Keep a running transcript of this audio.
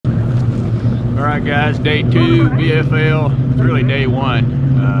All right, guys, day 2 BFL. It's really day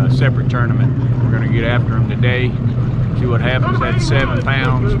 1, separate tournament. We're going to get after them today, see what happens. Had 7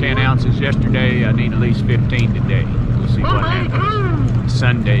 pounds, 10 ounces yesterday. I need at least 15 today. We'll see what happens.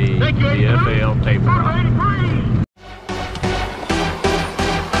 Sunday BFL table run.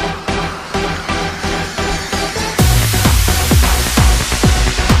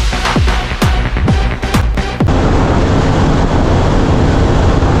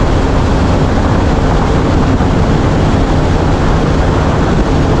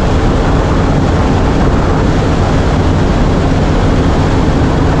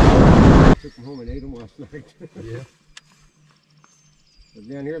 Yeah. But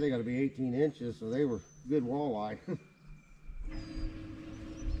down here they got to be 18 inches, so they were good walleye.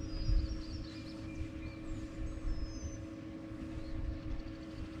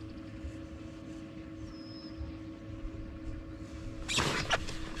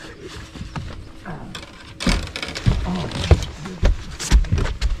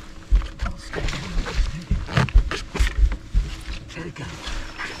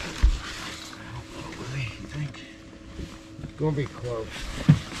 Gonna be close.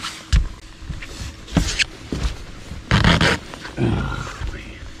 Oh,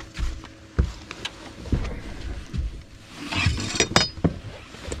 man.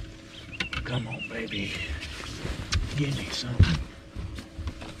 Come on, baby. Give me something.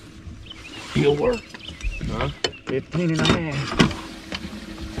 He'll work. Huh? 15 and a half.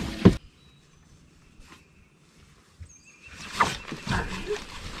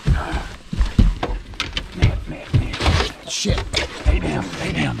 Shit. Lay down,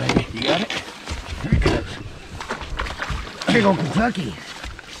 baby. You got it? There it goes. Big old Kentucky.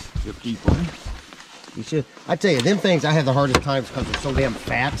 You'll keep on. You should. I tell you, them things I have the hardest times because they're so damn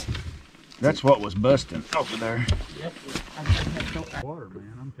fat. That's what was busting over there. Yep. Water,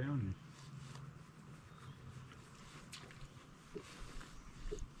 man, I'm telling you.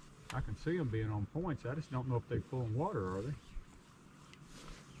 I can see them being on points. I just don't know if they're pulling water, are they?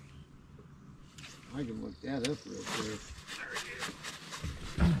 I can look that up real quick.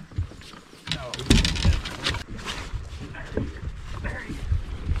 No. There you go.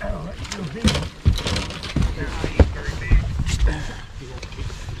 Oh, that's real big. He ain't very big. He won't keep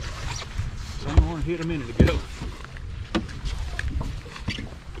it. Someone hit a minute ago.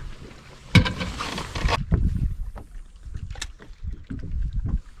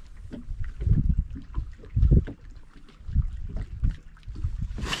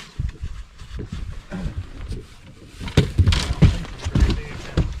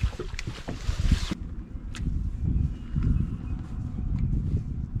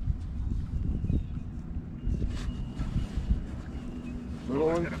 Little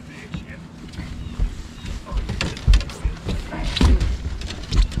one?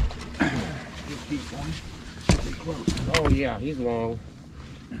 Just keep going. Be close. Oh yeah, he's long.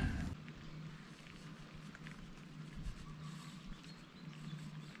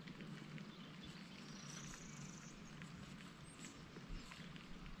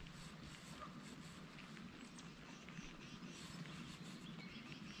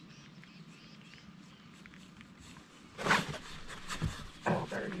 Oh,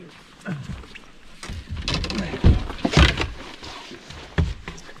 there he is.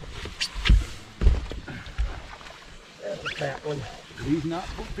 That's a fat one. He's not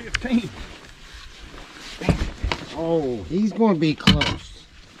for 15. Oh, he's going to be close.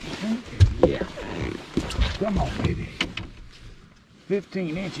 Yeah. Come on, baby.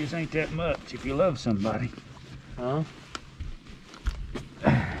 15 inches ain't that much if you love somebody. Huh?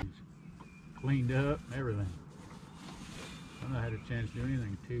 Cleaned up and everything. I've not had a chance to do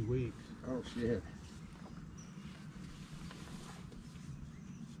anything in 2 weeks. Oh shit.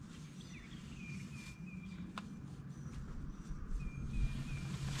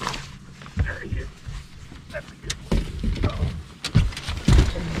 There he is. That's a good one.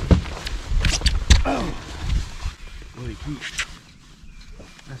 Oh. Will he keep?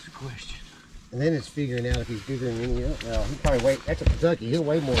 That's the question. And then it's figuring out if he's bigger than any other. Well, he probably weigh. That's a Kentucky. He'll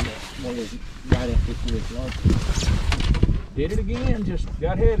weigh more than right at 15 inch large. Did it again, just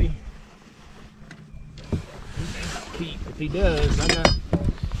got heavy. He may not keep. If he does, I got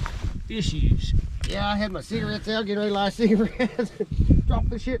issues. Yeah, I had my cigarettes out, getting ready to light cigarettes. Drop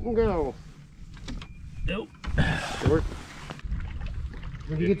the shit and go. Nope.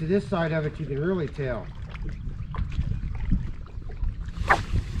 When you get to this side of it, you can really tell.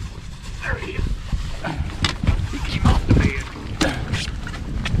 There he is. He came off the bed.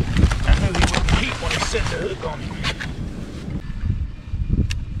 I knew he wouldn't keep when he set the hook on him.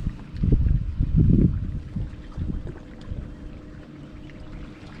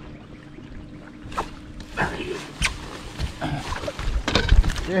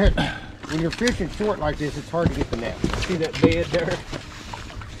 Yeah, when you're fishing short like this, it's hard to get the net. See that bed there?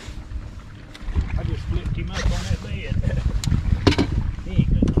 I just flipped him up on that bed. He ain't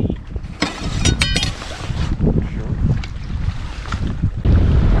gonna keep.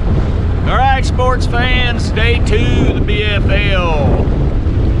 All right, sports fans, day 2 of the BFL.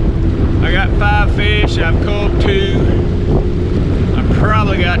 I got 5 fish, I've caught 2. I've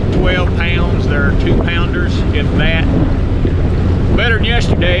probably got 12 pounds. They're 2-pounders, if that. Better than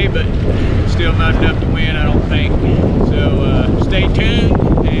yesterday, but still not enough to win, I don't think. So stay tuned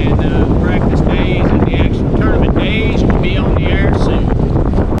and practice.